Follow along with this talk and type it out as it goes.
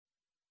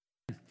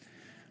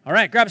All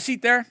right, grab a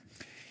seat there,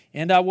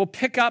 and we'll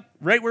pick up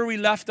right where we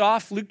left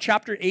off, Luke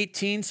chapter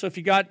 18. So if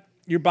you got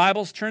your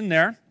Bibles, turn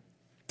there.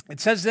 It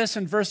says this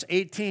in verse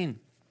 18.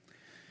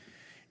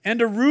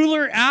 And a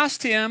ruler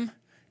asked him,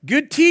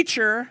 "Good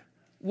teacher,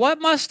 what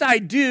must I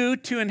do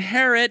to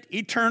inherit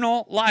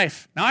eternal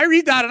life?" Now I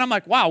read that and I'm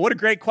like, wow, what a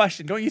great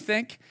question, don't you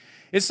think?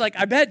 It's like,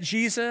 I bet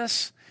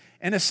Jesus,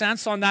 in a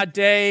sense, on that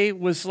day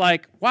was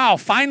like, wow,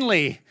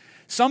 finally,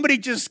 somebody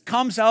just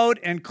comes out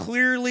and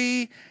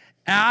clearly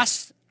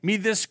asks me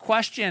this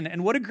question.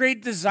 And what a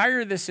great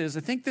desire this is.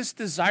 I think this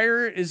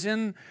desire is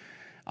in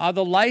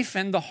the life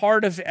and the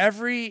heart of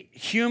every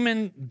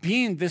human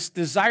being, this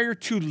desire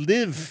to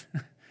live,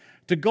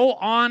 to go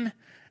on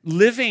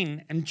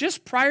living. And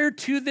just prior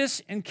to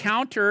this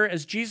encounter,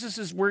 as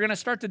we're going to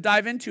start to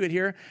dive into it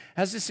here,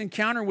 has this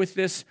encounter with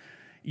this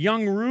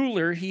young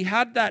ruler, he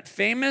had that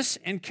famous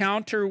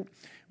encounter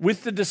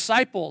with the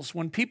disciples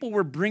when people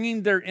were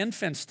bringing their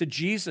infants to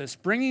Jesus,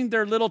 bringing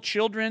their little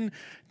children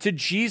to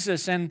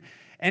Jesus, and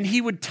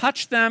he would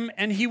touch them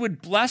and he would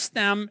bless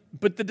them,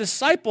 but the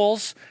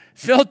disciples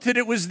felt that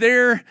it was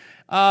their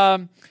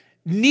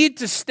need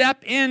to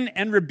step in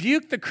and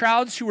rebuke the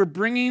crowds who were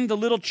bringing the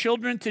little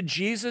children to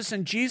Jesus,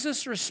 and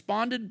Jesus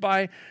responded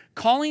by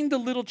calling the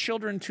little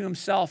children to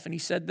himself, and he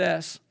said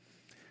this,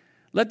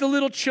 "Let the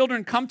little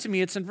children come to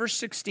me." It's in verse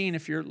 16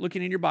 if you're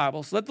looking in your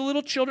Bibles. "Let the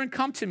little children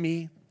come to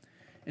me,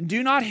 and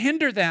do not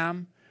hinder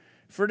them,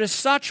 for to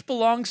such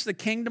belongs the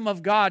kingdom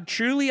of God.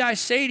 Truly I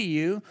say to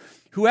you,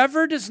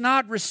 whoever does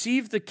not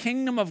receive the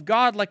kingdom of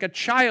God like a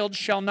child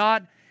shall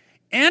not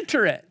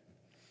enter it."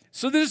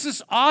 So there's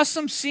this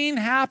awesome scene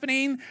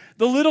happening.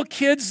 The little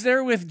kids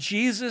there with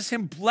Jesus,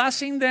 him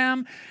blessing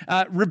them,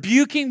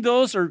 rebuking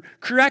those or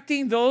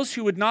correcting those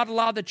who would not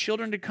allow the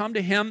children to come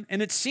to him.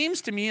 And it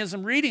seems to me as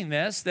I'm reading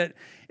this that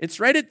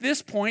it's right at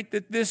this point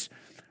that this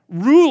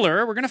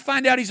ruler, we're going to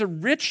find out he's a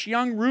rich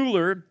young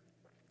ruler,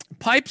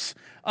 pipes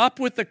up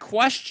with the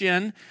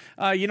question,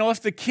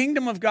 if the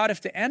kingdom of God, if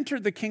to enter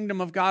the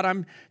kingdom of God,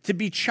 I'm to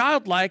be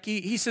childlike.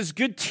 He says,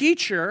 "Good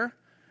teacher,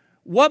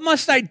 what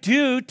must I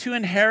do to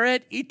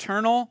inherit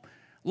eternal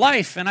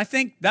life?" And I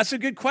think that's a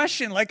good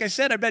question. Like I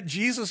said, I bet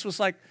Jesus was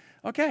like,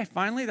 okay,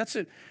 finally, that's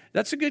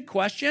a good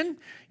question.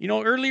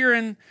 Earlier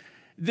in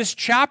this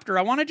chapter,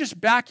 I want to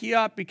just back you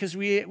up because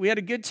we had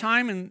a good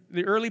time in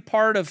the early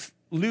part of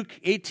Luke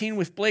 18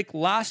 with Blake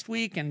last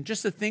week and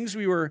just the things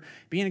we were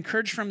being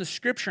encouraged from the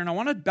scripture. And I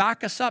want to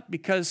back us up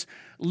because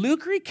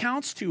Luke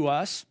recounts to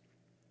us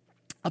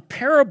a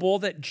parable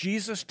that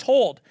Jesus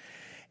told.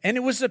 And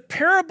it was a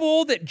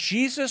parable that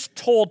Jesus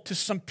told to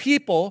some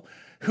people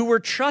who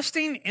were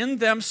trusting in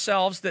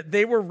themselves that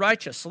they were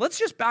righteous. So let's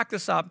just back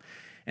this up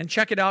and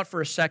check it out for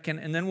a second,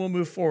 and then we'll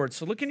move forward.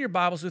 So look in your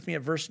Bibles with me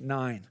at verse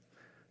 9,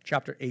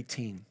 chapter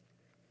 18.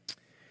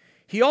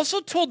 "He also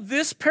told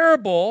this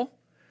parable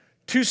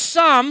to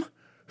some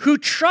who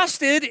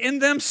trusted in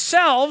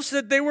themselves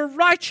that they were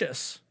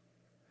righteous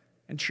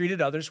and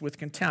treated others with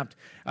contempt."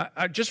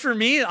 Just for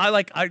me, I'm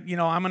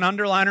an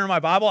underliner in my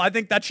Bible. I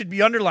think that should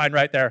be underlined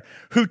right there.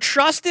 Who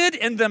trusted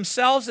in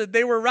themselves that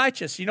they were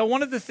righteous.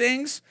 One of the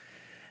things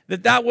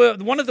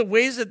one of the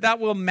ways that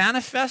will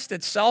manifest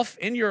itself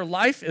in your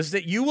life is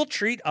that you will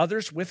treat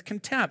others with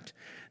contempt.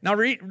 Now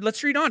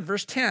let's read on,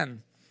 verse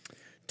 10.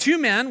 "Two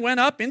men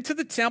went up into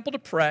the temple to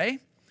pray,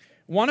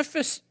 one a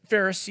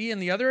Pharisee and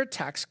the other a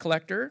tax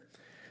collector.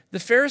 The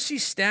Pharisee,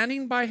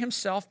 standing by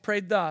himself,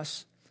 prayed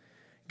thus,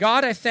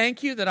 'God, I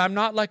thank you that I'm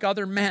not like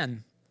other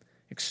men,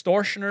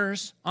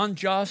 extortioners,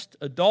 unjust,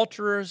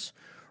 adulterers,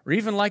 or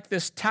even like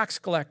this tax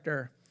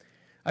collector.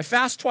 I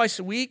fast twice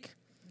a week.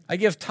 I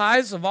give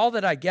tithes of all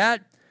that I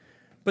get.'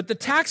 But the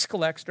tax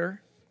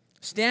collector,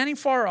 standing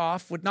far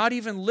off, would not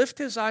even lift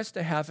his eyes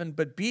to heaven,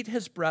 but beat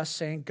his breast,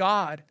 saying,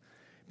 'God,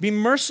 be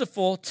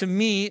merciful to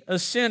me, a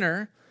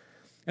sinner.'"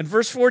 And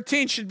verse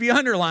 14 should be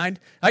underlined.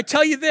 "I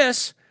tell you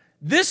this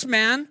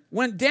man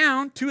went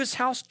down to his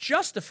house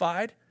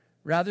justified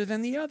rather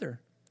than the other.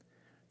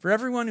 For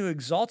everyone who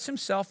exalts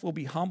himself will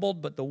be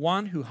humbled, but the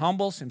one who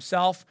humbles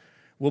himself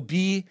will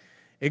be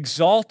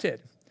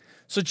exalted."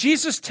 So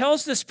Jesus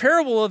tells this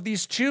parable of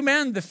these two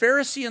men, the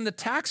Pharisee and the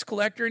tax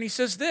collector, and he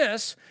says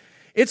this,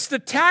 it's the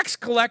tax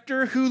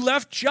collector who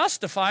left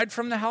justified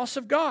from the house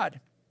of God.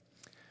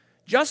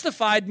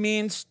 Justified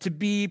means to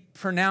be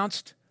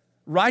pronounced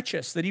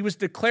righteous, that he was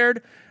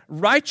declared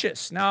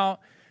righteous. Now,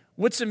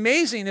 what's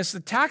amazing is the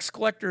tax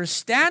collector is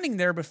standing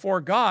there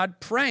before God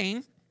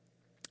praying,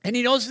 and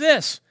he knows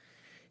this.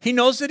 He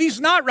knows that he's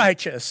not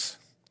righteous.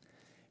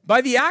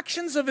 By the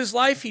actions of his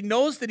life, he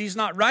knows that he's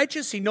not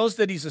righteous. He knows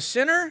that he's a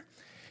sinner.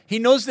 He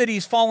knows that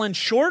he's fallen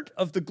short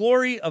of the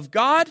glory of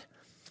God.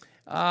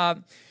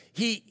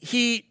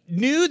 He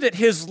knew that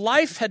his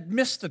life had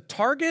missed the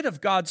target of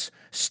God's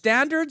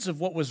standards of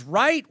what was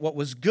right, what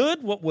was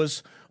good, what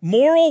was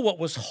moral, what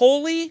was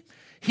holy.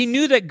 He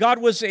knew that God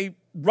is a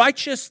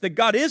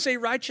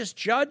righteous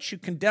judge who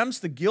condemns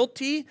the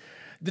guilty.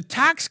 The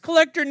tax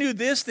collector knew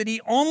this, that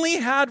he only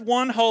had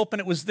one hope, and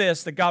it was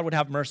this, that God would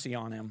have mercy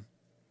on him.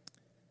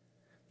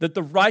 That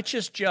the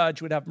righteous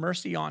judge would have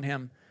mercy on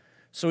him.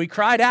 So he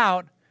cried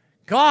out,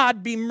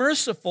 God, be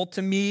merciful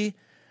to me,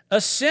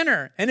 a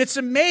sinner. And it's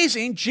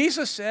amazing.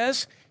 Jesus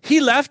says he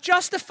left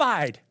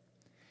justified.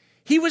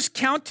 He was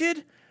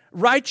counted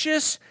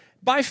righteous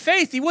by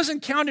faith. He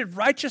wasn't counted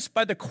righteous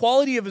by the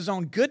quality of his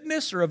own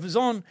goodness or of his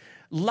own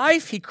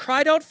life. He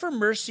cried out for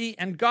mercy,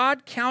 and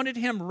God counted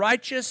him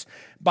righteous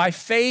by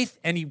faith,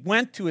 and he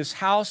went to his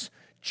house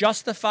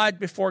justified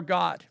before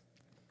God.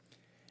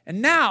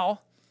 And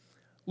now,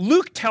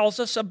 Luke tells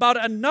us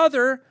about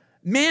another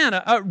man,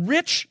 a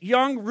rich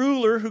young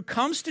ruler who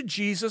comes to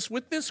Jesus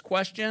with this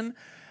question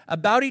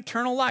about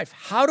eternal life.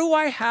 How do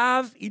I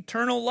have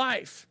eternal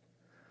life?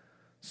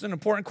 It's an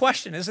important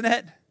question, isn't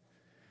it?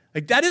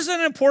 Like, that is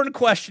an important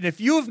question. If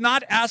you have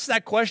not asked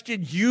that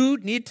question, you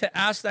need to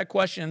ask that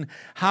question.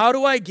 How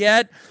do I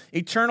get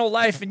eternal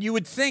life? And you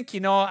would think,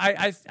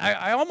 I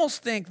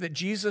almost think that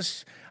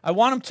Jesus, I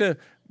want him to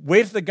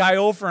wave the guy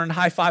over and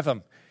high five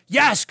him.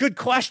 Yes, good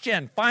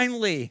question.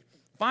 Finally,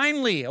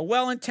 a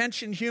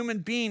well-intentioned human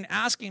being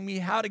asking me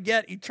how to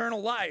get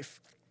eternal life.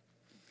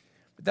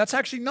 But that's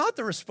actually not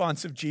the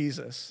response of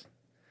Jesus.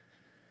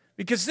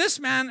 Because this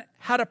man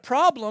had a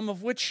problem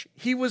of which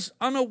he was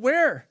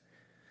unaware,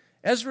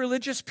 as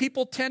religious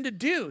people tend to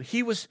do.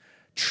 He was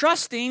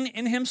trusting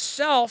in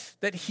himself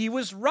that he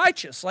was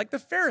righteous, like the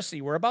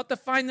Pharisee. We're about to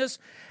find this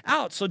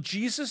out. So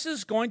Jesus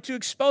is going to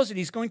expose it.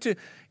 He's going to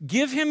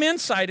give him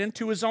insight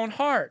into his own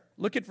heart.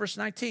 Look at verse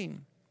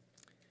 19.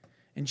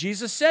 And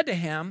Jesus said to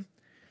him,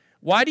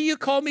 "Why do you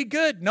call me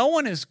good? No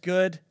one is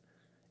good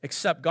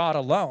except God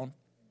alone."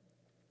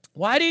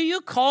 Why do you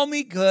call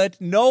me good?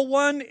 No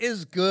one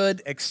is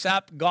good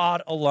except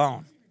God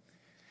alone.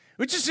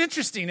 Which is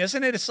interesting,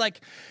 isn't it? It's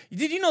like,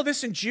 did you know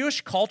this? In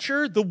Jewish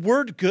culture, the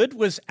word good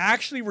was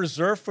actually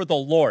reserved for the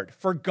Lord,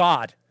 for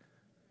God.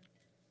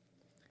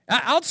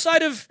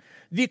 Outside of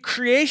the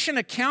creation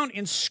account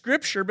in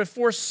Scripture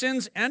before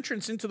sin's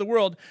entrance into the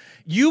world,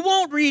 you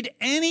won't read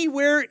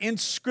anywhere in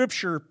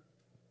Scripture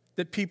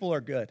that people are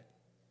good.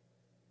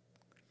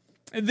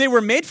 They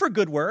were made for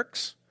good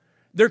works.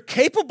 They're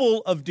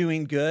capable of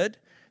doing good.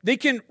 They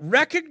can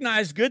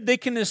recognize good. They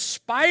can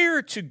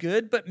aspire to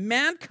good, but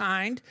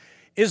mankind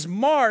is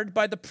marred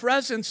by the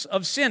presence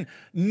of sin.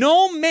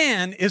 No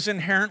man is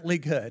inherently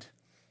good,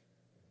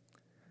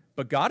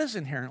 but God is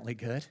inherently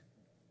good.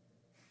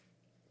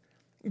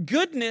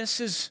 Goodness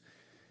is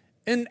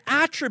an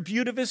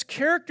attribute of his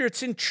character.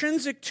 It's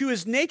intrinsic to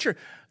his nature.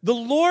 The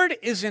Lord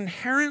is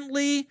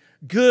inherently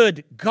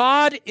good.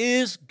 God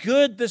is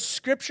good. The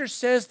Scripture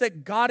says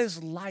that God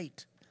is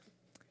light.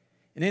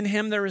 And in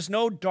him there is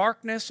no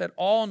darkness at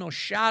all, no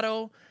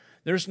shadow.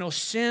 There's no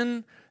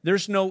sin.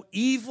 There's no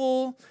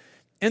evil.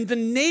 And the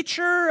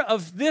nature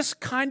of this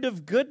kind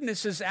of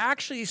goodness is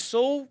actually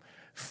so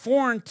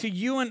foreign to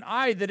you and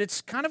I that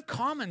it's kind of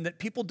common that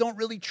people don't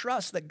really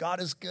trust that God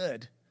is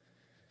good.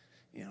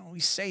 We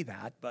say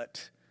that,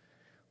 but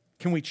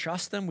can we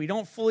trust them? We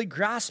don't fully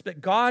grasp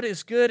that God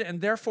is good,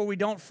 and therefore we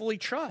don't fully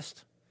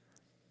trust.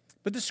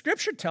 But the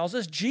Scripture tells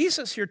us,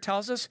 Jesus here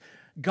tells us,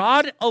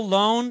 God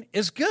alone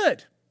is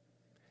good.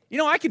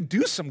 I can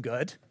do some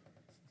good.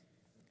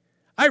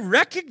 I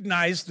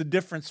recognize the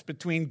difference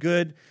between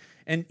good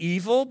and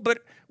evil,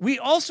 but we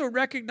also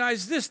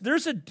recognize this.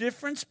 There's a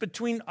difference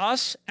between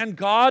us and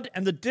God,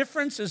 and the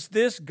difference is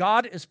this: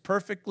 God is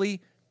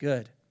perfectly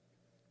good.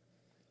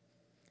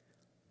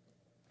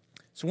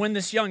 So when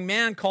this young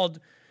man called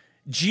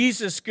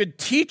Jesus good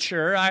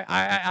teacher, I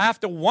have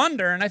to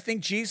wonder, and I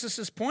think Jesus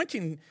is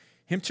pointing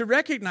him to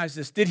recognize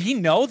this. Did he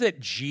know that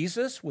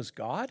Jesus was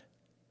God?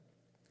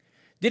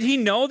 Did he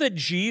know that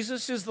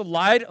Jesus is the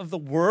light of the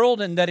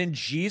world and that in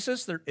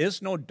Jesus there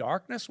is no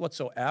darkness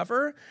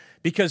whatsoever?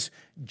 Because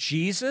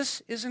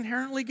Jesus is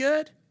inherently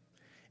good.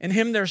 In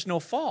him there's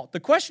no fault. The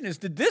question is,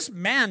 did this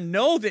man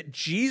know that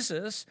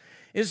Jesus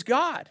is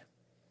God?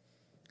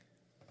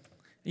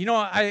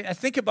 I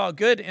think about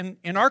good.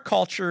 In our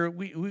culture,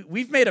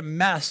 we've made a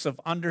mess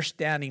of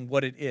understanding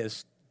what it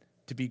is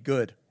to be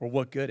good or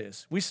what good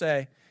is. We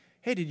say,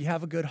 hey, did you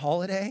have a good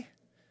holiday?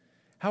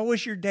 How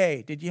was your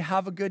day? Did you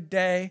have a good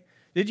day?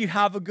 Did you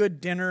have a good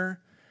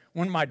dinner?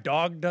 When my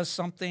dog does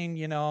something,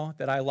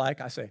 that I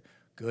like, I say,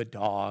 good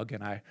dog,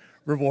 and I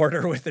reward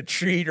her with a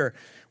treat. Or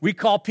we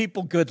call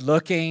people good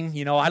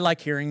looking. I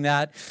like hearing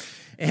that.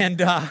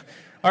 And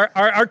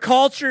our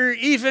culture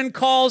even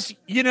calls,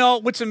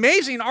 what's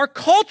amazing, our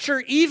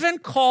culture even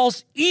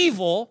calls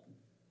evil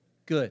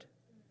good.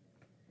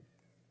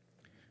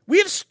 We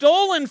have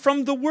stolen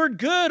from the word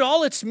good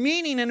all its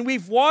meaning, and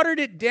we've watered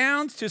it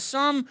down to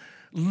some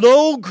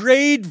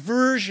low-grade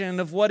version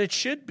of what it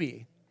should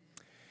be.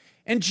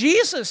 And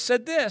Jesus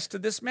said this to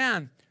this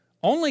man: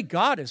 only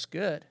God is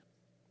good.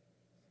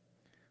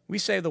 We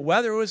say the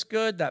weather was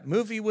good, that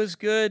movie was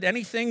good,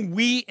 anything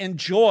we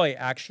enjoy,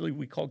 actually,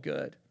 we call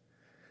good.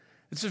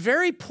 It's a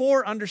very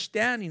poor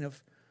understanding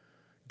of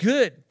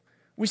good.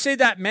 We say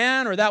that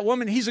man or that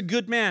woman, he's a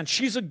good man,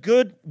 she's a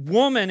good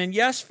woman. And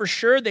yes, for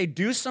sure, they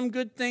do some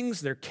good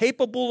things. They're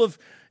capable of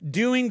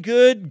doing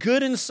good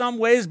in some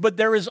ways, but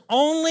there is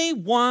only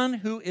one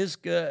who is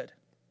good.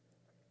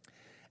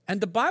 And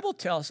the Bible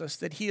tells us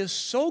that he is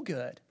so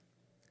good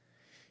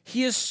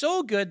He is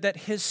so good that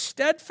his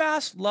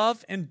steadfast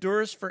love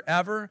endures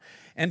forever,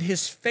 and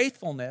his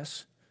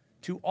faithfulness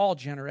to all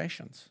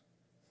generations.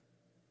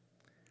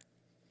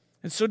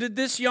 And so did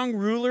this young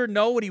ruler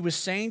know what he was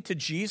saying to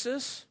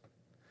Jesus?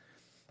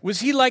 Was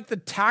he like the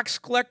tax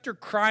collector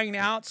crying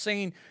out,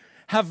 saying,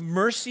 "Have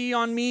mercy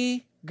on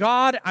me,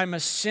 God, I'm a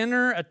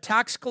sinner, a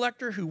tax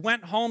collector who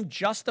went home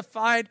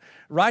justified,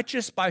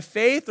 righteous by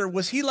faith"? Or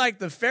was he like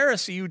the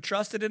Pharisee who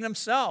trusted in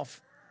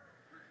himself,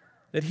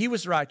 that he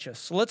was righteous?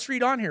 So let's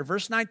read on here,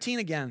 verse 19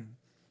 again.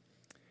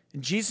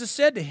 And Jesus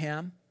said to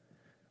him,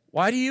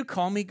 "Why do you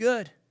call me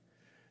good?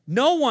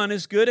 No one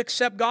is good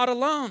except God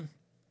alone.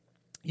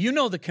 You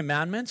know the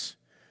commandments.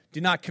 Do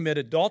not commit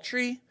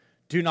adultery.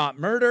 Do not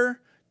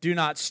murder. Do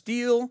not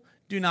steal.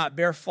 Do not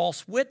bear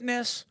false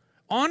witness.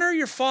 Honor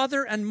your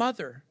father and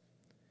mother."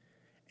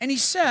 And he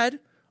said,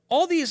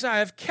 "All these I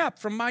have kept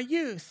from my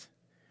youth."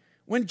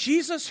 When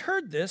Jesus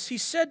heard this, he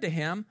said to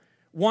him,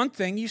 "One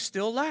thing you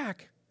still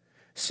lack.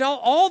 Sell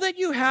all that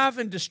you have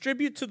and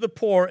distribute to the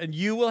poor, and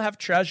you will have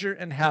treasure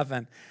in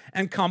heaven.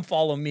 And come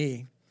follow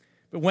me."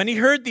 But when he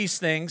heard these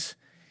things,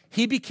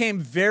 he became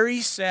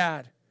very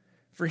sad,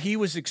 for he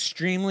was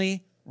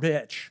extremely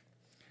rich.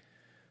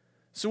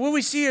 So what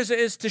we see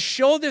is to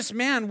show this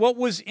man what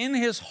was in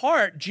his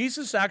heart,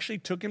 Jesus actually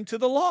took him to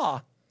the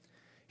law.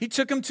 He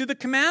took him to the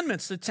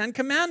commandments, the 10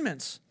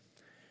 commandments.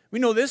 We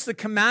know this, the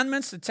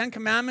commandments, the 10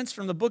 commandments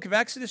from the book of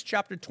Exodus,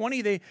 chapter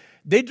 20,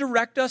 they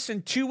direct us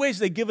in two ways.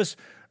 They give us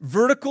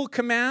vertical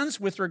commands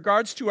with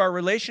regards to our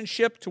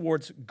relationship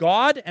towards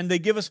God, and they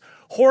give us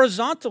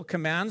horizontal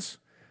commands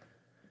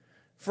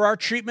for our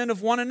treatment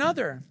of one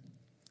another.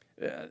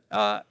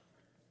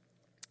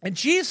 And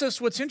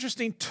Jesus, what's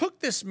interesting, took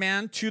this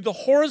man to the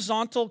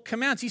horizontal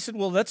commands. He said,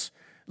 well,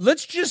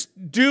 let's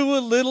just do a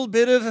little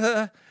bit of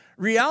a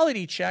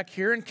reality check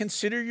here and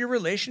consider your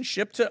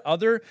relationship to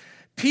other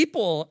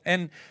people.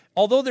 And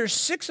although there's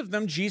 6 of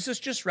them, Jesus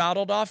just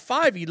rattled off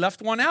 5. He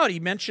left one out. He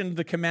mentioned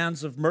the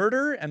commands of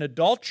murder and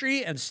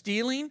adultery and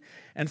stealing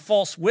and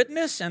false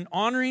witness and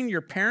honoring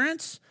your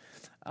parents.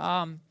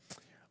 On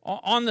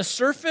the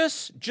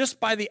surface, just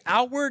by the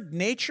outward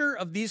nature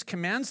of these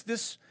commands,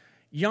 this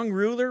young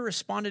ruler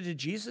responded to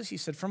Jesus. He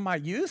said, "From my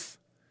youth,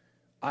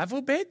 I've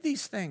obeyed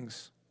these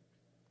things."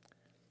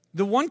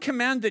 The one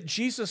command that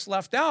Jesus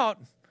left out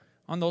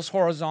on those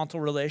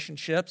horizontal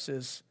relationships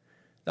is,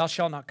 "Thou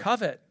shalt not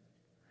covet."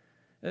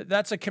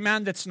 That's a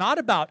command that's not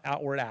about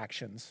outward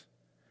actions.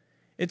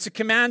 It's a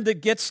command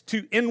that gets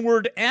to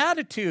inward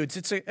attitudes.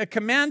 It's a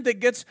command that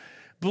gets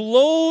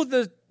below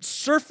the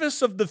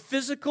surface of the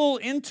physical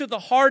into the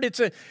heart.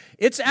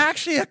 It's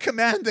actually a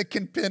command that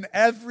can pin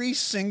every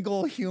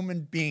single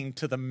human being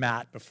to the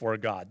mat before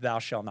God. Thou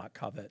shalt not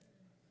covet.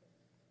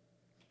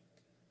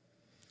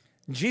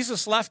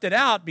 Jesus left it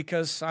out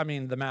because,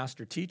 the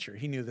master teacher,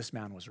 he knew this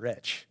man was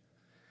rich,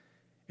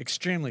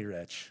 extremely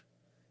rich.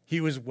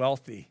 He was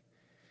wealthy.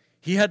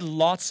 He had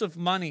lots of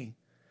money.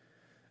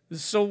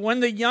 So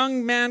when the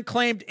young man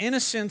claimed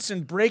innocence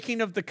in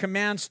breaking of the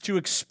commands to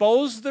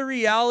expose the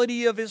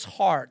reality of his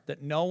heart,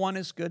 that no one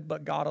is good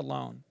but God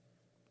alone,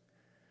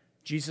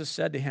 Jesus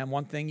said to him,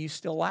 "One thing you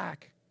still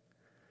lack.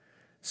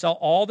 Sell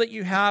all that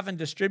you have and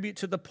distribute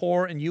to the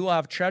poor, and you will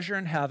have treasure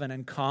in heaven,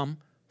 and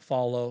come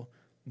follow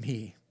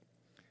me."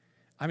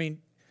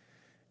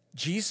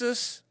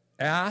 Jesus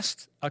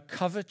asked a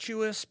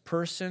covetous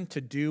person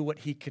to do what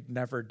he could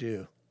never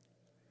do.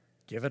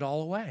 Give it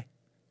all away.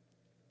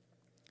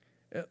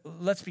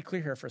 Let's be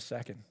clear here for a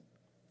second.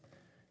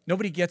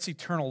 Nobody gets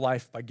eternal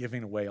life by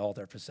giving away all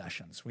their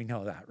possessions. We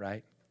know that,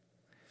 right?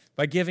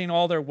 By giving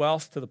all their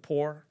wealth to the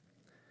poor.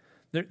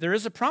 There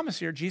is a promise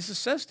here. Jesus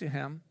says to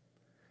him,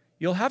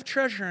 you'll have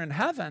treasure in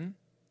heaven.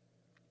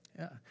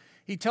 Yeah.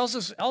 He tells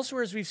us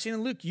elsewhere, as we've seen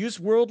in Luke, use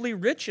worldly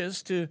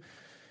riches to,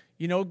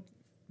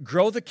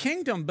 grow the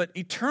kingdom. But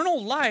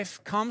eternal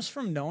life comes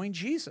from knowing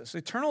Jesus.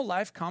 Eternal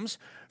life comes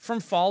from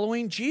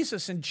following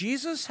Jesus. And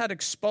Jesus had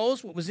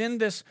exposed what was in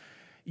this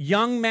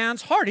young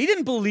man's heart. He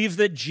didn't believe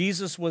that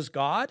Jesus was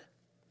God.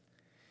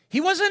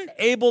 He wasn't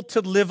able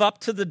to live up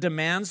to the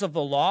demands of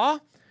the law.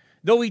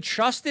 Though he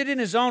trusted in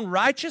his own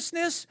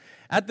righteousness,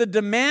 at the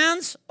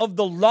demands of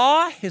the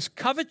law, his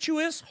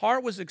covetous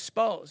heart was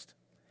exposed.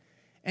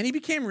 And he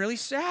became really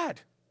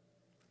sad.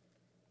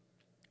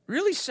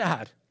 Really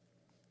sad.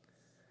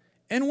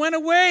 And went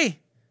away.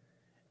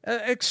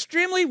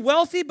 Extremely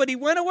wealthy, but he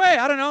went away.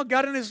 I don't know,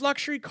 got in his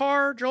luxury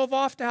car, drove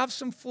off to have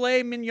some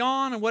filet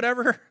mignon and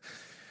whatever.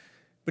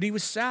 But he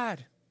was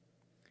sad.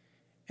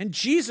 And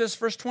Jesus,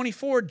 verse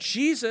 24,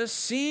 Jesus,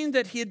 seeing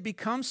that he had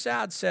become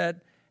sad,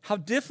 said, "How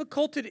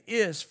difficult it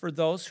is for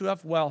those who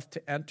have wealth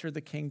to enter the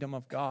kingdom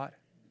of God.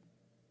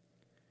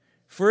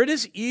 For it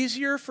is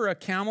easier for a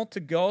camel to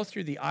go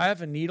through the eye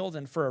of a needle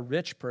than for a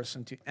rich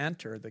person to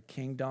enter the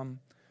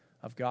kingdom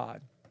of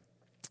God."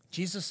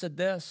 Jesus said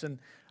this, and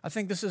I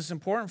think this is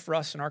important for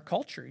us in our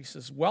culture. He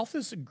says, wealth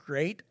is a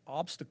great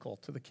obstacle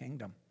to the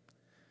kingdom.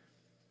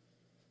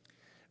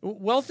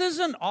 Wealth is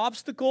an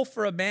obstacle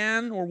for a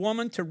man or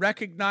woman to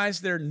recognize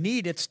their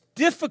need. It's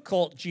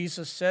difficult,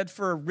 Jesus said,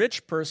 for a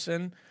rich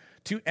person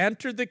to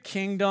enter the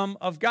kingdom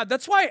of God.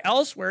 That's why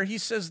elsewhere he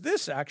says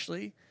this,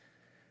 actually.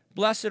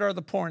 Blessed are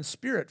the poor in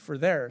spirit, for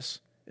theirs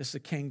is the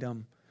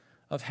kingdom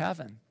of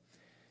heaven.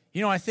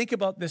 You know, I think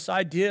about this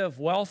idea of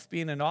wealth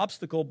being an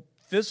obstacle,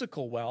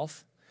 physical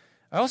wealth.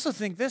 I also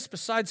think this,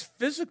 besides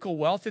physical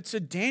wealth, it's a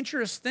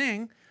dangerous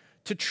thing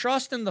to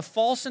trust in the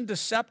false and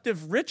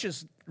deceptive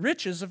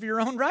riches of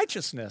your own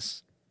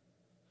righteousness.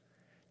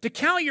 To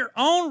count your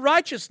own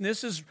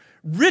righteousness as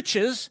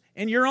riches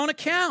in your own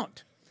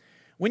account.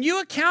 When you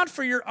account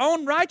for your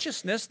own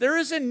righteousness, there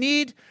is a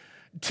need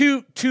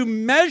to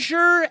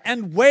measure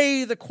and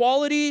weigh the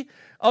quality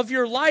of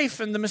your life.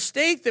 And the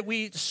mistake that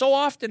we so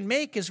often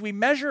make is we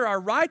measure our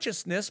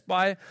righteousness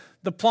by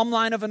the plumb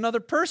line of another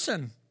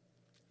person.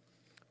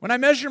 When I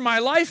measure my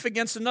life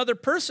against another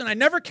person, I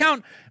never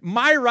count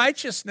my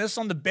righteousness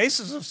on the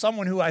basis of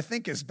someone who I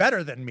think is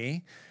better than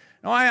me.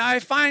 No, I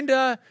find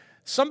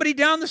somebody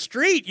down the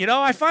street,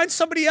 I find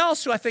somebody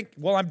else who I think,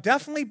 well, I'm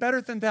definitely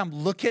better than them.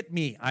 Look at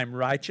me. I'm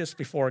righteous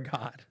before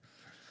God.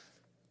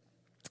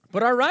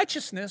 But our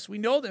righteousness, we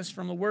know this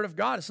from the Word of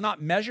God, it's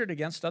not measured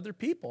against other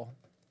people.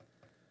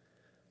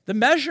 The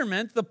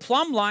measurement, the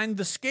plumb line,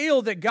 the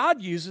scale that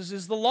God uses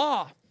is the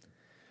law.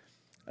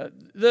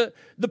 The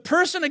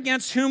person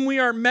against whom we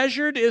are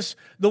measured is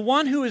the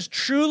one who is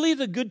truly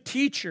the good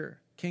teacher,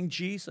 King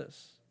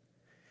Jesus.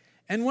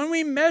 And when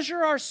we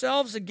measure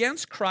ourselves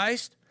against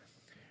Christ,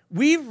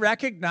 we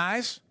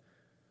recognize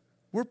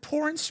we're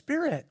poor in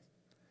spirit.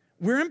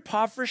 We're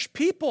impoverished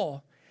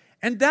people.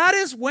 And that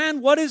is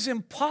when what is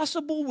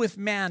impossible with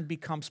man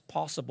becomes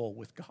possible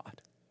with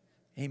God.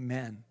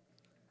 Amen.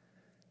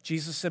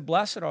 Jesus said,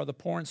 blessed are the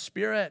poor in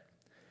spirit,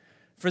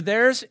 for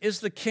theirs is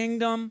the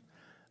kingdom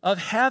of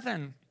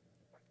heaven.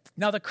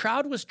 Now, the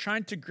crowd was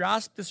trying to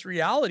grasp this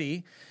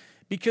reality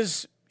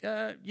because,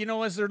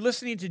 as they're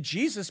listening to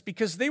Jesus,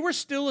 because they were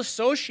still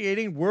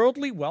associating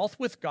worldly wealth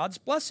with God's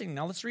blessing.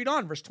 Now, let's read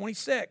on, verse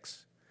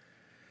 26.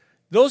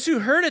 Those who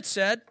heard it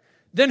said,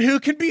 then who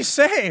can be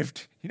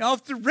saved?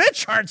 If the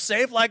rich aren't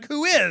saved,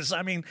 who is?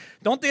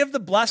 Don't they have the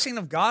blessing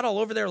of God all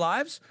over their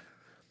lives?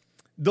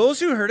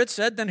 Those who heard it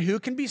said, then who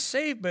can be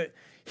saved? But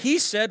he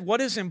said, what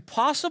is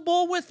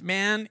impossible with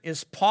man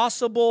is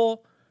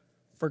possible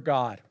for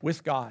God,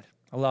 with God.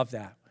 I love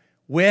that.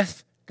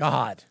 With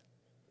God.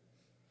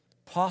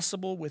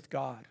 Possible with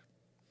God.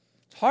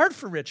 It's hard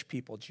for rich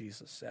people,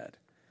 Jesus said,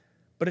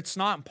 but it's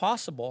not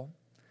impossible.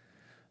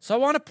 So I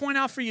want to point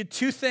out for you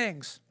two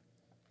things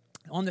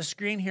on the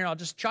screen here. I'll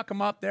just chuck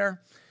them up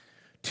there.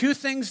 Two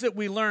things that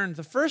we learned.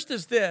 The first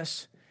is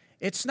this.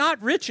 It's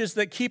not riches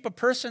that keep a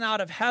person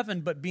out of heaven,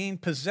 but being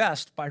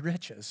possessed by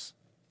riches.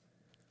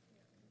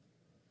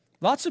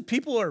 Lots of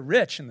people are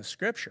rich in the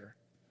Scripture.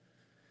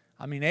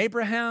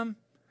 Abraham,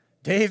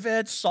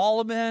 David,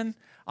 Solomon.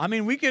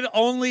 We could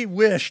only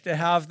wish to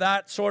have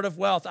that sort of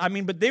wealth.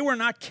 But they were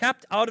not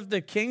kept out of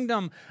the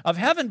kingdom of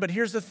heaven. But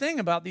here's the thing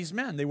about these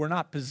men. They were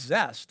not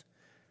possessed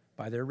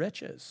by their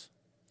riches.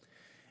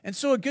 And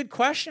so a good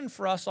question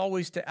for us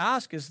always to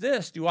ask is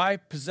this: do I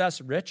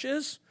possess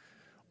riches,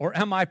 or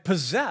am I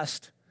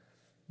possessed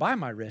by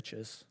my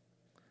riches?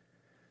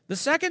 The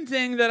second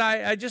thing that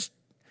I just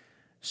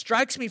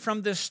strikes me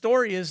from this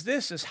story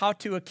is how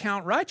to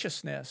account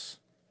righteousness.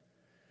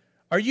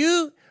 Are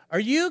you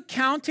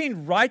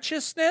counting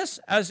righteousness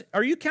as,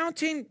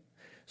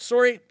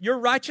 your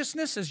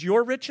righteousness as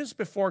your riches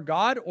before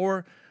God,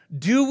 or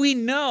do we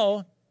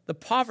know the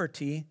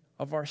poverty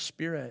of our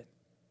spirit?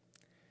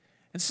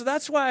 And so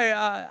that's why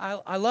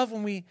I love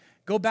when we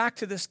go back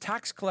to this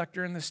tax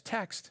collector in this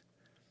text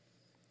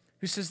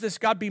who says this: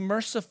 God, be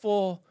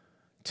merciful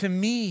to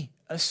me,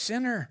 a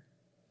sinner.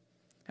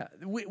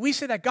 We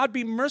say that, God,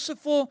 be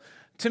merciful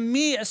to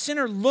me, a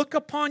sinner. Look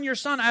upon your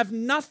Son. I have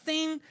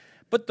nothing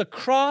but the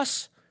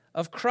cross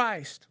of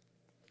Christ.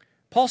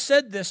 Paul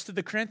said this to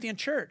the Corinthian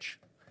church.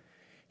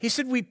 He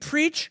said, we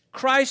preach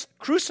Christ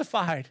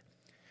crucified.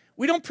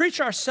 We don't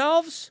preach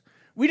ourselves.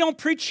 We don't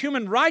preach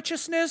human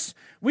righteousness.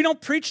 We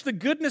don't preach the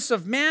goodness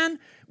of man.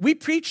 We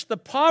preach the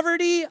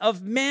poverty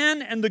of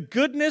man and the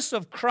goodness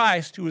of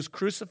Christ, who was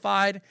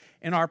crucified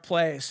in our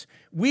place.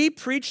 We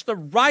preach the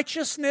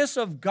righteousness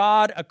of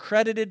God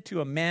accredited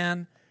to a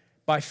man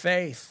by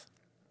faith.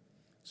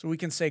 So we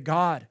can say,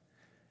 God,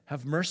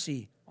 have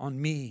mercy on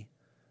me,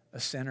 a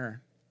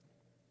sinner.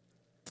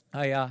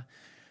 I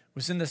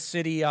was in the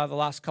city the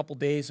last couple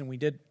days, and we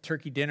did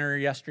turkey dinner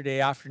yesterday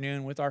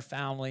afternoon with our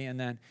family, and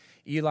then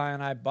Eli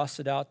and I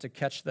busted out to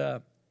catch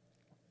the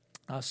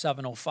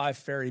 7:05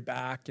 ferry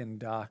back,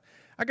 and I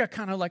got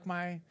kind of like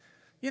my,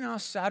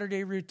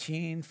 Saturday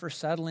routine for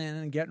settling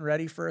and getting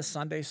ready for a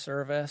Sunday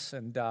service,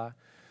 and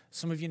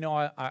some of you know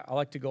I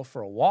like to go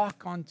for a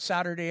walk on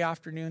Saturday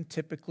afternoon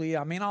typically.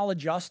 I'll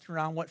adjust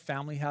around what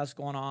family has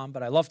going on,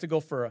 but I love to go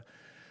for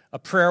a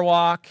prayer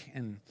walk,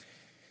 and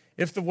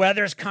if the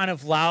weather's kind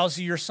of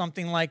lousy or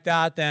something like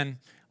that, then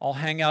I'll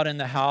hang out in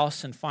the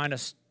house and find a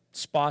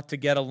spot to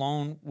get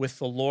alone with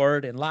the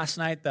Lord. And last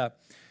night, the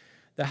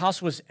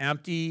house was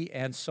empty,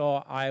 and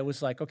so I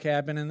was like, okay,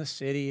 I've been in the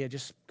city. I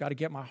just got to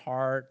get my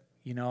heart,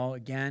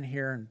 again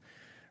here and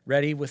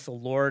ready with the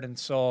Lord. And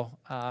so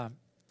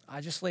I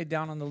just laid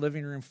down on the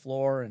living room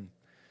floor and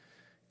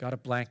got a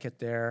blanket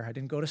there. I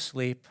didn't go to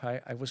sleep.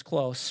 I was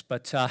close,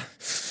 but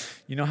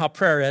you know how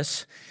prayer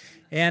is.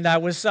 And I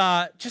was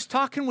just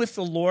talking with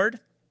the Lord.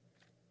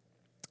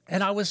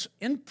 And I was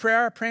in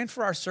prayer, praying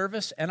for our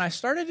service. And I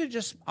started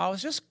to I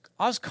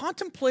was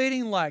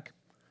contemplating like,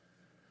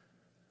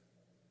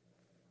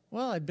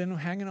 well, I'd been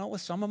hanging out with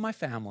some of my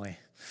family.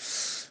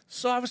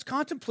 So I was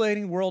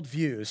contemplating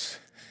worldviews.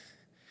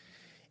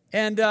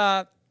 And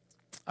I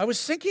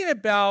was thinking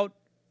about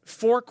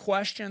 4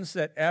 questions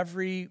that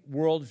every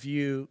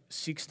worldview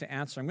seeks to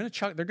answer.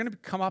 They're going to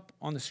come up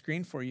on the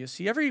screen for you.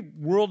 See, every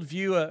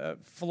worldview,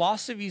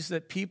 philosophies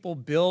that people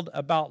build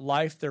about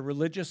life, their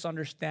religious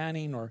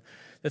understanding or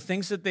the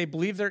things that they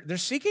believe, they're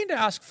seeking to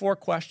ask 4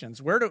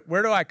 questions. Where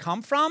do I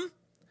come from?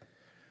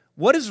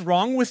 What is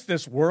wrong with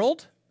this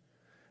world?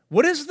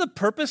 What is the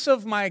purpose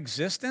of my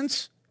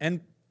existence?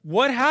 And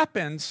what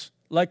happens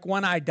like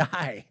when I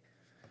die?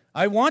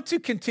 I want to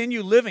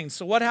continue living.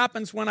 So what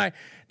happens when I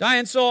die?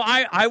 And so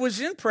I was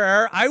in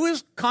prayer. I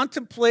was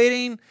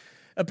contemplating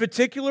a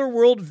particular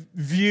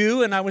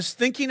worldview, and I was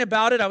thinking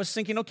about it. I was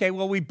thinking, okay,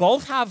 well, we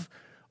both have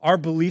our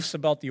beliefs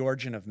about the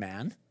origin of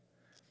man.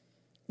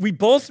 We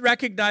both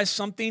recognize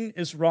something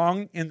is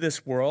wrong in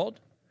this world.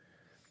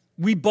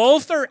 We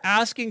both are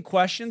asking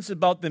questions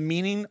about the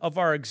meaning of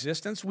our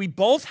existence. We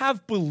both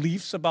have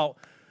beliefs about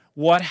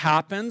what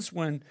happens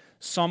when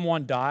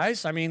someone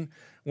dies. I mean,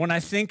 when I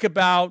think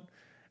about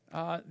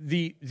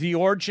the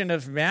origin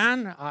of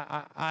man,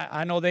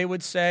 I know they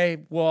would say,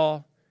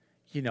 well,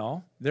 you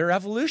know, they're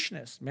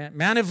evolutionists.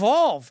 Man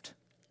evolved.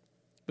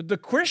 But the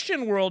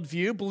Christian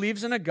worldview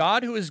believes in a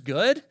God who is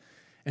good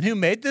and who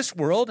made this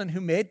world and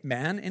who made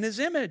man in his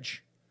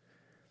image.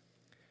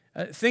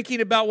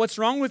 Thinking about what's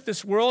wrong with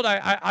this world,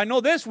 I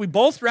know this. We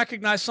both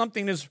recognize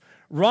something is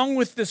wrong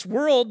with this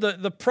world.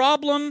 The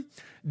problem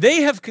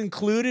they have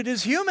concluded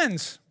is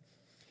humans.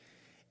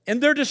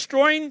 And they're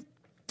destroying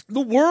the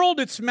world.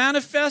 It's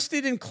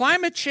manifested in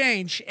climate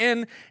change.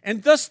 And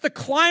thus the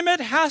climate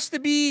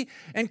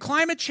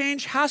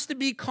change has to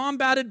be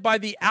combated by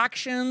the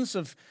actions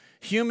of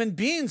human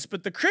beings.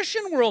 But the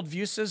Christian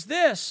worldview says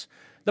this: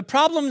 the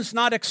problem is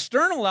not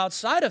external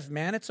outside of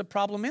man, it's a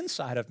problem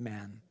inside of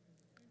man.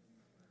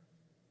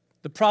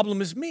 The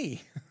problem is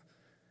me.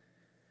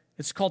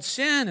 It's called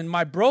sin, and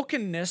my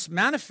brokenness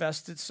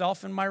manifests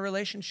itself in my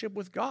relationship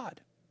with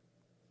God.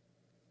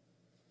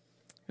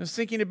 I was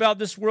thinking about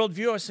this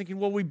worldview. I was thinking,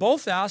 well, we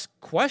both ask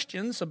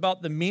questions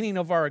about the meaning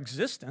of our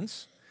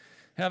existence,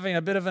 having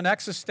a bit of an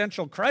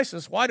existential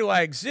crisis. Why do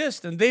I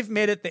exist? And they've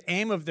made it the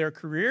aim of their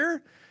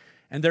career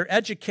and their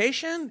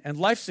education and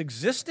life's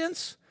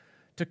existence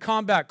to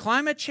combat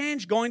climate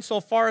change, going so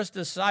far as to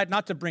decide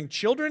not to bring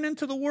children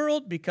into the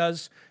world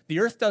because the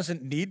earth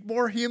doesn't need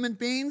more human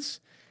beings.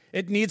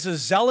 It needs a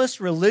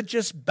zealous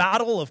religious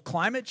battle of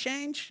climate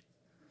change.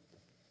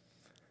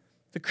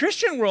 The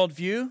Christian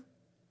worldview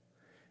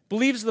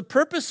believes the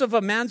purpose of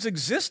a man's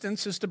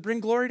existence is to bring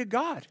glory to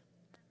God.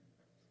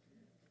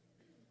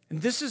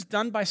 And this is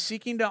done by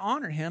seeking to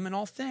honor him in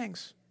all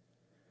things.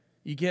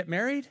 You get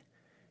married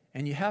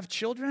and you have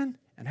children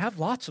and have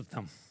lots of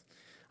them.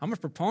 I'm a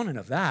proponent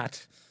of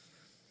that.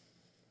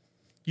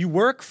 You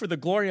work for the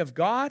glory of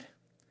God.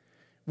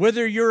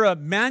 Whether you're a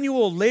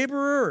manual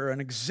laborer or an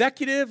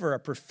executive or a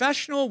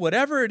professional,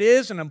 whatever it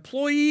is, an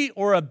employee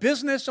or a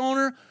business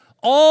owner,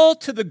 all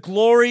to the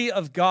glory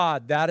of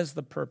God. That is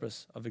the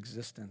purpose of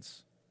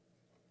existence.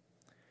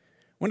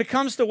 When it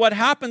comes to what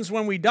happens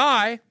when we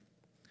die,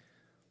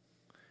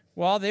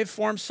 well, they've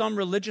formed some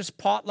religious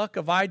potluck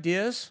of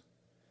ideas,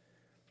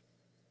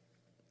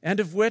 and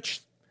of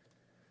which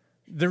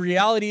the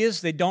reality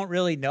is they don't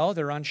really know,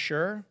 they're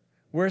unsure,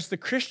 whereas the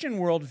Christian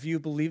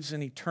worldview believes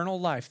in eternal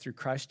life through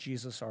Christ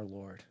Jesus our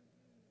Lord.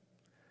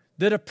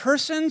 That a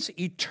person's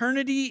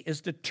eternity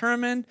is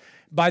determined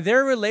by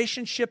their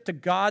relationship to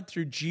God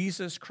through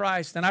Jesus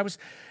Christ. And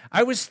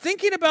I was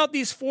thinking about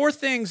these 4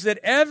 things that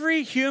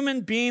every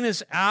human being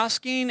is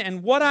asking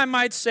and what I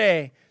might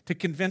say to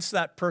convince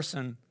that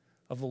person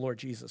of the Lord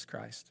Jesus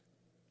Christ.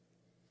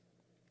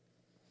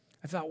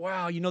 I thought,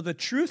 wow, the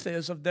truth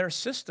of their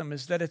system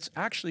is that it's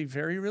actually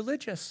very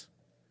religious.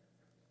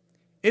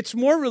 It's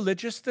more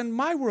religious than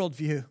my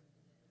worldview.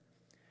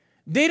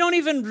 They don't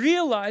even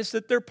realize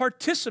that they're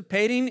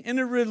participating in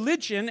a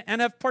religion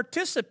and have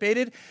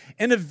participated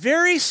in a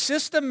very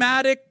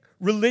systematic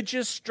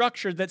religious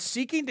structure that's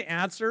seeking to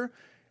answer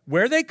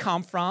where they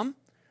come from,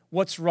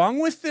 what's wrong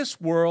with this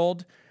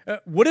world,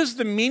 what is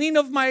the meaning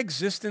of my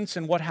existence,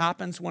 and what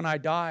happens when I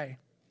die.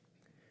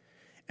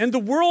 And the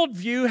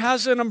worldview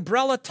has an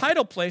umbrella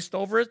title placed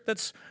over it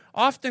that's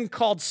often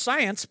called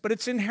science, but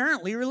it's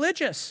inherently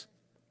religious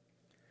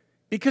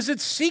because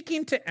it's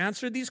seeking to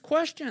answer these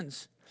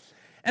questions.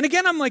 And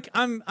again, I'm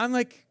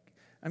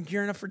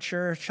gearing up for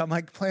church. I'm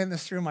like playing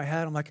this through my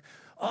head. I'm like,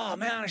 oh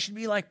man, I should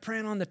be like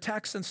praying on the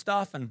text and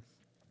stuff. And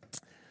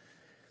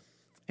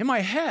in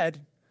my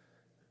head,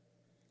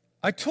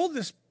 I told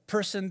this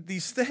person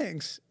these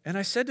things, and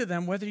I said to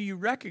them, whether you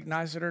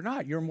recognize it or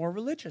not, you're more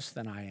religious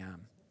than I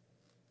am.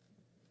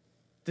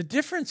 The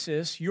difference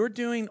is you're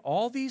doing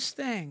all these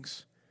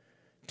things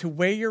to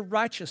weigh your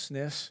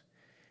righteousness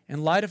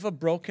in light of a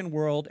broken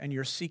world, and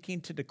you're seeking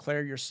to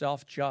declare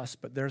yourself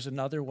just, but there's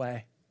another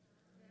way.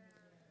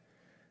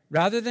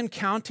 Rather than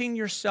counting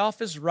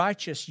yourself as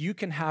righteous, you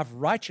can have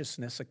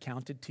righteousness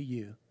accounted to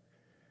you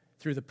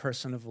through the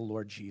person of the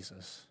Lord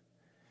Jesus.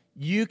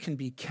 You can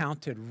be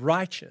counted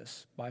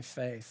righteous by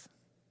faith.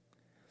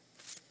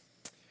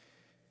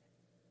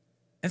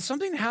 And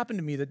something happened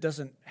to me that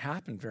doesn't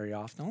happen very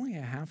often, only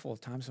a handful of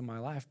times in my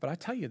life, but I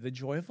tell you, the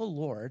joy of the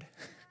Lord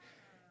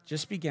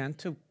just began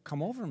to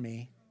come over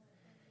me.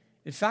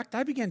 In fact,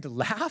 I began to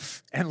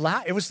laugh and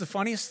laugh. It was the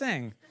funniest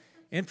thing.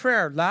 In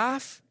prayer,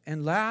 laugh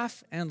and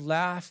laugh and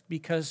laugh,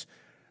 because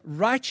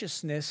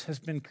righteousness has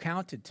been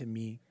counted to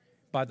me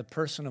by the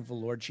person of the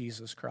Lord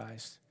Jesus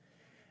Christ.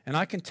 And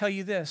I can tell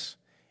you this,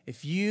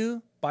 if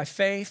you, by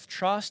faith,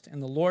 trust in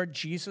the Lord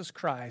Jesus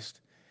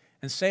Christ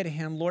and say to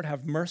him, Lord,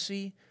 have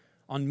mercy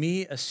on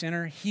me, a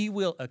sinner, he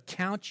will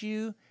account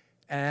you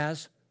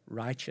as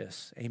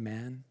righteous.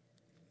 Amen.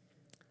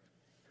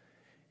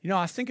 You know,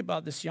 I think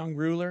about this young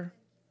ruler.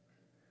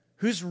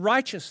 Whose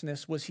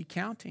righteousness was he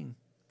counting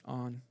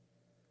on?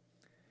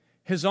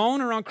 His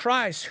own or on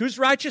Christ? Whose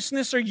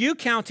righteousness are you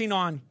counting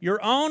on? Your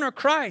own or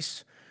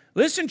Christ?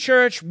 Listen,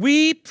 church,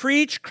 we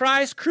preach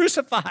Christ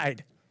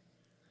crucified.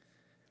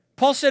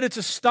 Paul said it's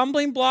a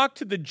stumbling block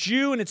to the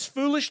Jew and it's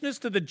foolishness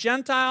to the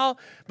Gentile,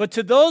 but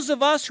to those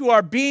of us who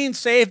are being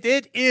saved,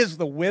 it is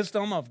the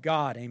wisdom of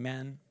God.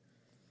 Amen.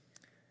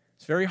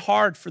 It's very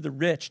hard for the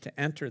rich to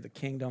enter the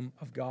kingdom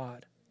of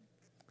God.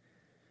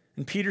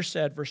 And Peter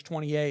said, verse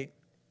 28,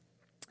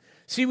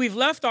 see, we've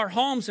left our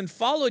homes and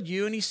followed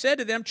you. And he said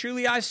to them,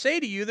 truly I say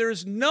to you, there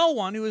is no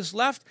one who has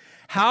left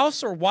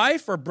house or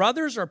wife or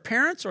brothers or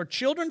parents or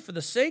children for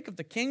the sake of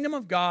the kingdom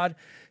of God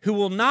who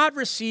will not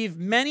receive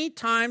many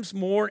times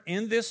more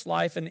in this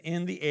life and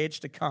in the age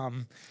to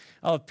come.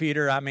 Oh,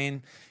 Peter, I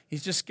mean,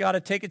 he's just got to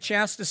take a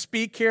chance to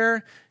speak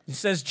here. He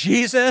says,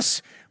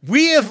 Jesus,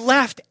 we have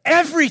left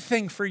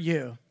everything for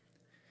you.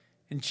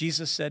 And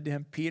Jesus said to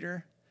him,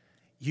 Peter,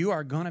 you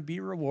are going to be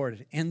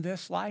rewarded in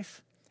this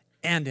life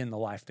and in the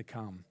life to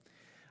come.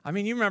 I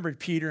mean, you remember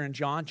Peter and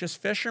John,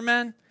 just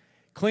fishermen,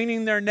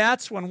 cleaning their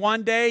nets, when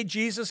one day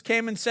Jesus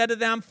came and said to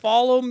them,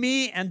 follow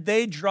me, and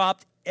they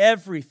dropped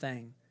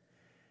everything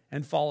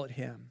and followed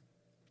him.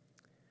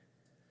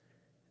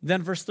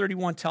 Then verse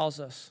 31 tells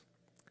us,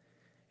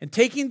 and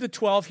taking the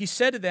 12, he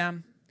said to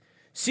them,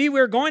 see,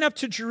 we're going up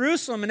to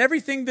Jerusalem, and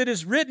everything that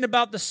is written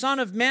about the Son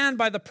of Man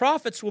by the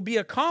prophets will be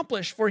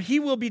accomplished, for he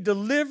will be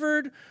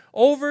delivered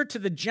over to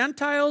the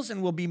Gentiles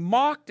and will be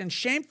mocked and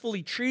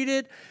shamefully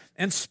treated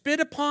and spit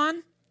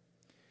upon.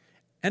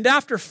 And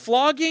after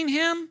flogging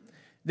him,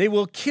 they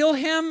will kill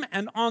him,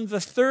 and on the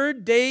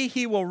third day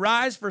he will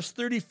rise. Verse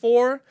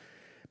 34,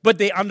 but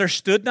they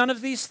understood none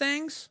of these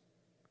things.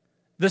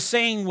 The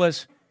saying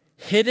was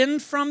hidden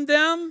from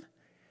them,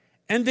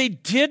 and they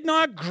did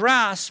not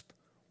grasp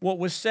what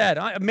was said.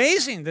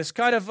 Amazing, this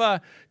kind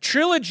of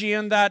trilogy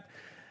and that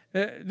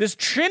this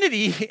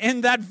trinity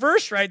in that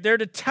verse right there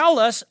to tell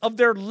us of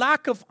their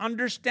lack of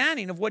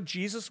understanding of what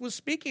Jesus was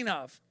speaking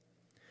of.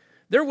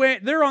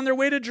 They're on their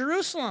way to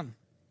Jerusalem,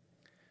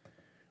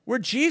 where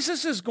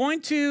Jesus is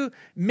going to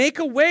make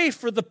a way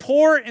for the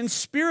poor in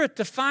spirit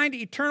to find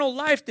eternal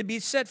life, to be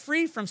set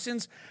free from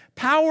sin's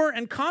power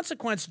and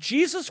consequence.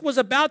 Jesus was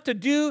about to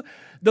do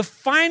the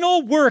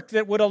final work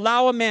that would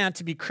allow a man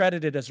to be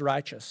credited as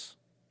righteous.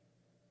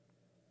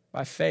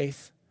 By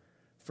faith,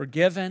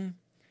 forgiven,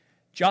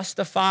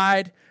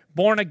 justified,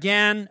 born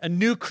again, a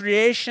new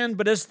creation.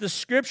 But as the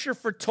scripture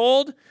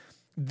foretold,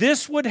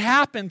 this would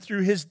happen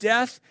through his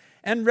death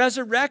and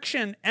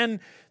resurrection. And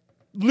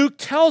Luke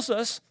tells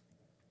us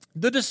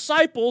the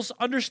disciples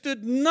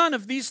understood none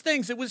of these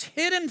things. It was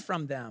hidden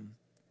from them.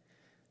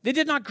 They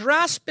did not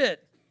grasp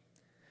it.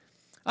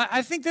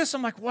 I think this,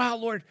 I'm like, wow,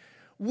 Lord,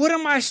 what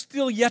am I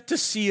still yet to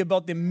see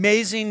about the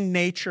amazing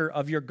nature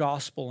of your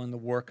gospel and the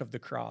work of the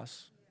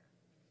cross?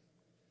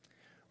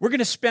 We're going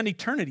to spend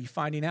eternity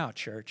finding out,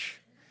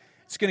 church.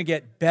 It's going to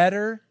get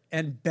better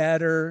and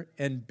better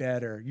and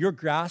better. Your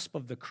grasp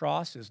of the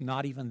cross is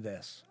not even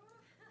this.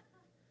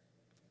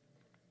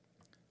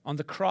 On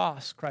the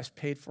cross, Christ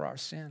paid for our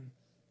sin.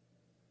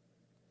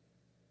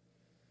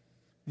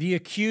 The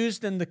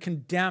accused and the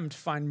condemned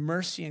find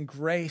mercy and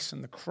grace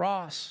in the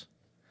cross.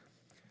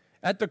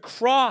 At the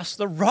cross,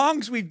 the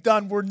wrongs we've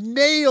done were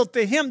nailed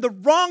to him. The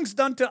wrongs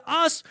done to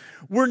us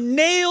were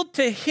nailed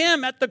to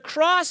him. At the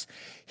cross,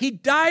 he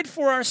died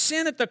for our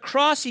sin. At the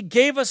cross, he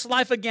gave us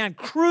life again.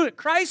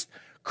 Christ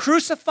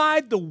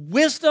crucified the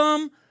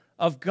wisdom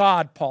of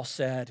God, Paul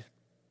said.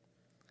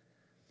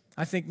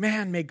 I think,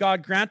 man, may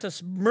God grant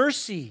us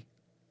mercy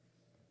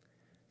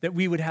that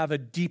we would have a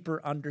deeper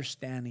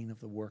understanding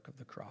of the work of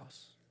the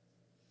cross.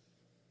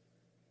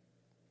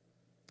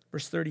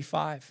 Verse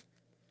 35.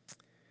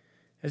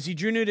 As he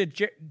drew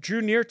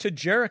near to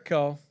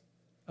Jericho,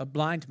 a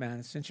blind man,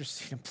 it's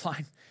interesting,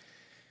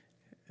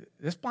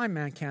 this blind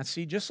man can't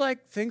see. Just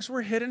like things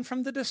were hidden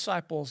from the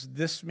disciples,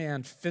 this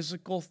man,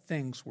 physical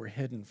things were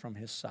hidden from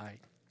his sight.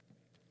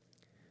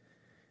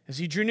 As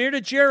he drew near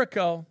to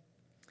Jericho,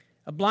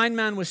 a blind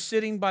man was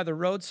sitting by the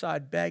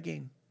roadside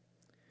begging.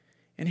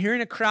 And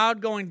hearing a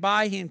crowd going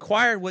by, he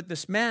inquired what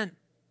this meant.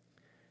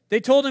 They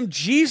told him,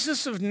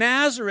 Jesus of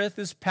Nazareth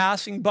is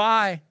passing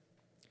by.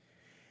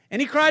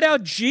 And he cried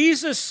out,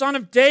 Jesus, Son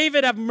of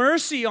David, have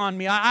mercy on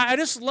me. I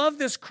just love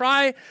this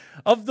cry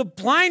of the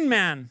blind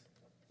man.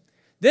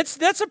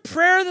 That's a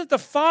prayer that the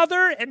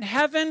Father in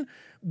heaven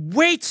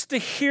waits to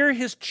hear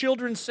his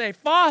children say.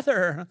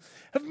 Father,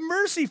 have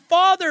mercy.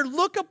 Father,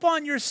 look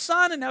upon your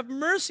Son and have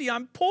mercy.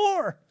 I'm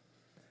poor.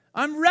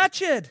 I'm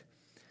wretched.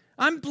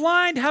 I'm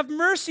blind. Have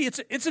mercy.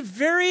 It's a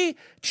very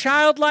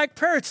childlike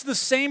prayer. It's the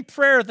same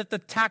prayer that the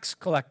tax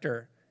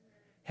collector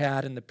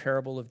had in the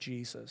parable of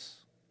Jesus.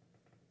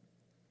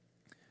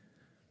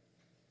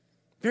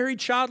 Very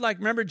childlike.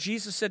 Remember,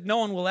 Jesus said, no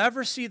one will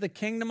ever see the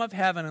kingdom of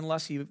heaven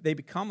unless they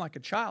become like a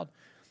child.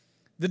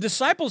 The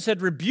disciples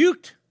had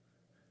rebuked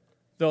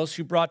those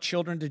who brought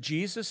children to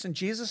Jesus, and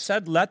Jesus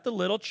said, let the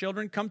little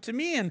children come to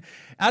me. And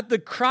at the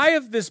cry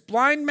of this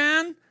blind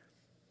man,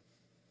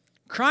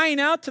 crying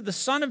out to the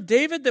Son of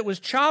David that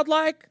was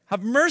childlike,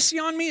 have mercy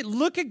on me,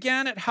 look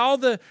again at how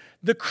the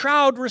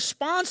crowd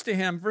responds to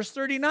him. Verse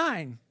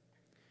 39.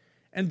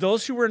 And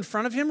those who were in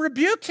front of him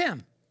rebuked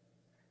him,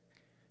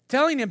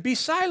 telling him, be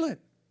silent.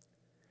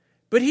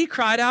 But he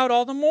cried out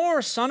all the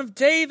more, Son of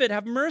David,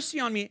 have mercy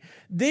on me.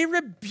 They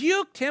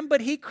rebuked him, but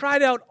he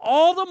cried out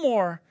all the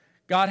more,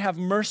 God, have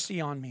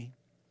mercy on me.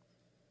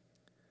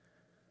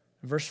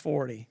 Verse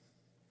 40.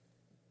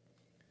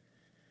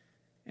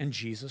 And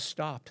Jesus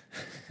stopped.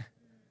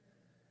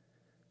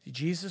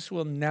 Jesus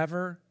will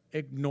never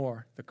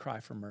ignore the cry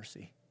for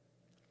mercy.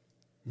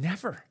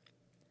 Never.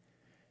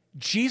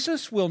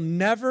 Jesus will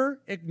never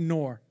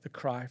ignore the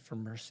cry for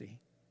mercy.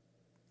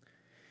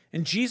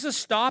 And Jesus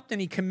stopped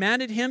and he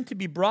commanded him to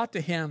be brought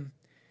to him.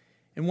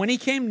 And when he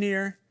came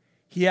near,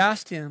 he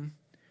asked him,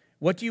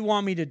 what do you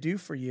want me to do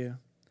for you?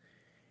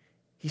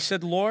 He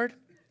said, Lord,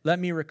 let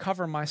me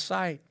recover my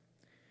sight.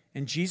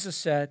 And Jesus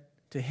said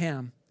to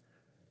him,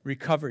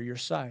 recover your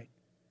sight.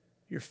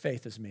 Your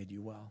faith has made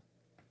you well.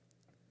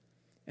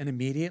 And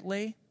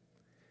immediately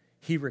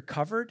he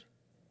recovered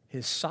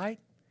his sight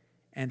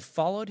and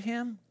followed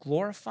him,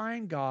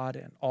 glorifying God,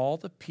 and all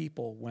the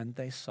people, when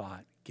they saw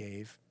it,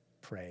 gave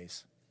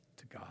praise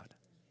to God.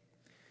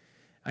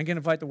 I'm going to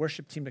invite the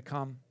worship team to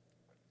come.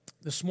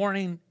 This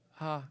morning,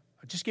 I'll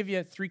just give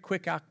you 3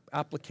 quick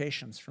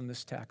applications from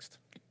this text.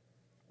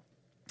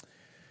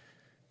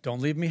 Don't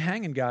leave me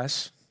hanging,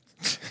 guys.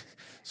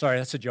 Sorry,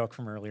 that's a joke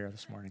from earlier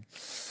this morning.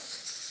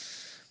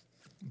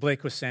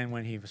 Blake was saying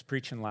when he was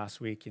preaching last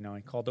week, he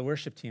called the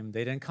worship team.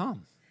 They didn't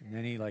come. And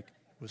then he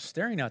was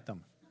staring at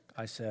them.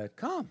 I said,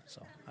 come.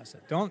 So I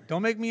said,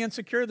 don't make me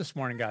insecure this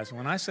morning, guys.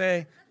 When I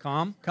say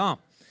come. I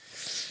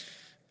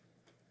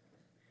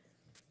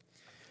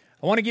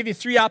want to give you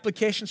 3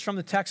 applications from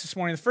the text this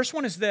morning. The first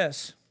one is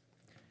this.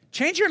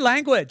 Change your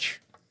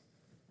language.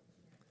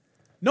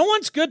 No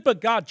one's good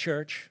but God,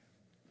 church.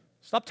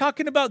 Stop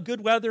talking about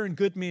good weather and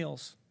good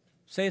meals.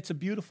 Say it's a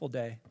beautiful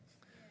day.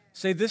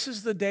 Say this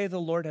is the day the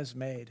Lord has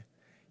made.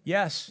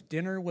 Yes,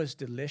 dinner was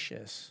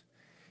delicious.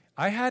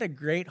 I had a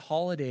great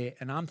holiday,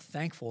 and I'm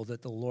thankful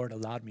that the Lord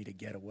allowed me to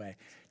get away.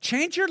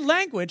 Change your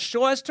language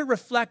so as to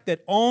reflect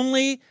that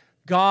only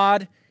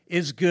God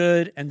is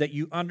good and that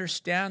you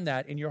understand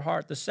that in your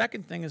heart. The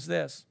second thing is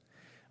this.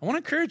 I want to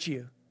encourage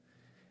you.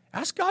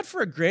 Ask God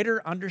for a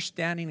greater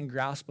understanding and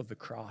grasp of the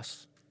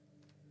cross.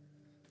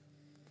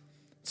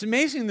 It's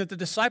amazing that the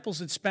disciples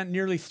had spent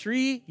nearly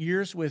 3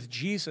 years with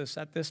Jesus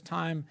at this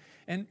time.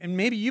 And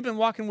maybe you've been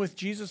walking with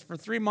Jesus for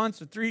 3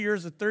 months or 3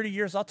 years or 30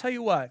 years. I'll tell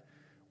you what,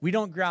 we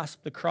don't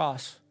grasp the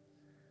cross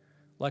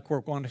like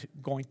we're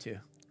going to.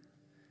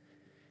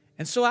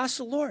 And so ask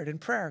the Lord in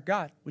prayer,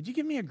 God, would you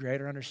give me a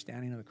greater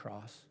understanding of the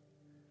cross?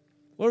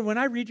 Lord, when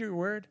I read your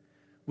word,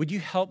 would you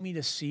help me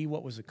to see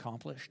what was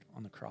accomplished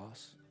on the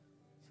cross?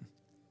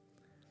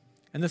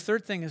 And the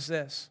third thing is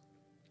this.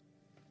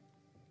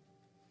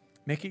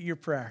 Make it your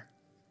prayer,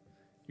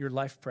 your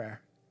life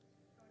prayer.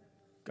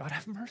 God,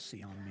 have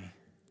mercy on me.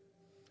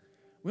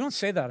 We don't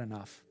say that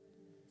enough.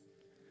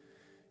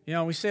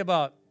 We say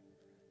about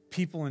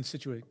people in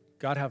situations,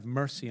 God have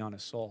mercy on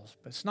his souls.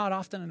 But it's not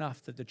often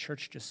enough that the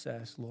church just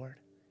says, Lord,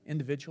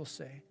 individuals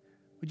say,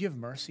 would you have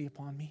mercy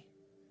upon me?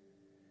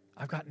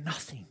 I've got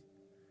nothing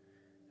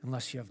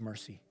unless you have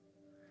mercy.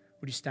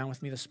 Would you stand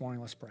with me this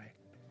morning? Let's pray.